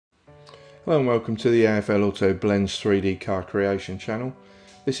Hello and welcome to the AFL Auto Blends 3D car creation channel.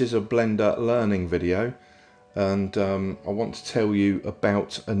 This is a Blender learning video, and I want to tell you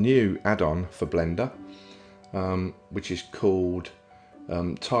about a new add-on for Blender, which is called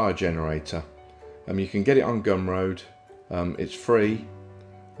Tyre Generator. You can get it on Gumroad. It's free,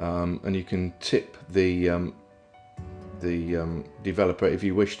 and you can tip the developer if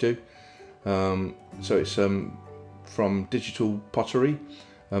you wish to. So it's from Digital Pottery.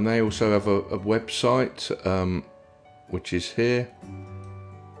 They also have a website, which is here.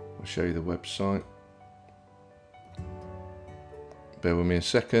 I'll show you the website. Bear with me a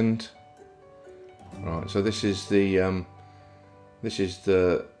second. Right, so this is the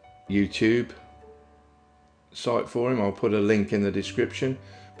YouTube site for him. I'll put a link in the description.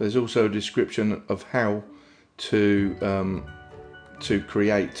 But there's also a description of how to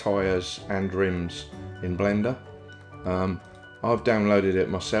create tyres and rims in Blender. I've downloaded it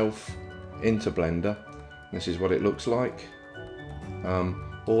myself into Blender. This is what it looks like.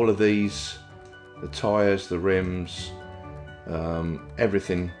 All of these, the tyres, the rims,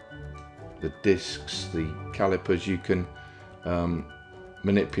 everything, the discs, the calipers, you can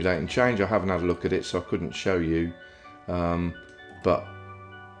manipulate and change. I haven't had a look at it, so I couldn't show you, but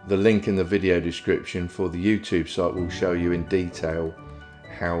the link in the video description for the YouTube site will show you in detail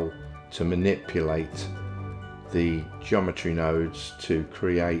how to manipulate the geometry nodes to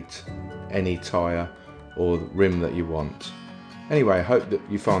create any tyre or rim that you want. Anyway, I hope that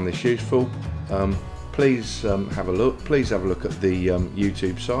you find this useful. Please have a look. Please have a look at the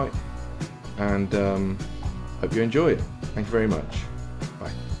YouTube site, and hope you enjoy it. Thank you very much.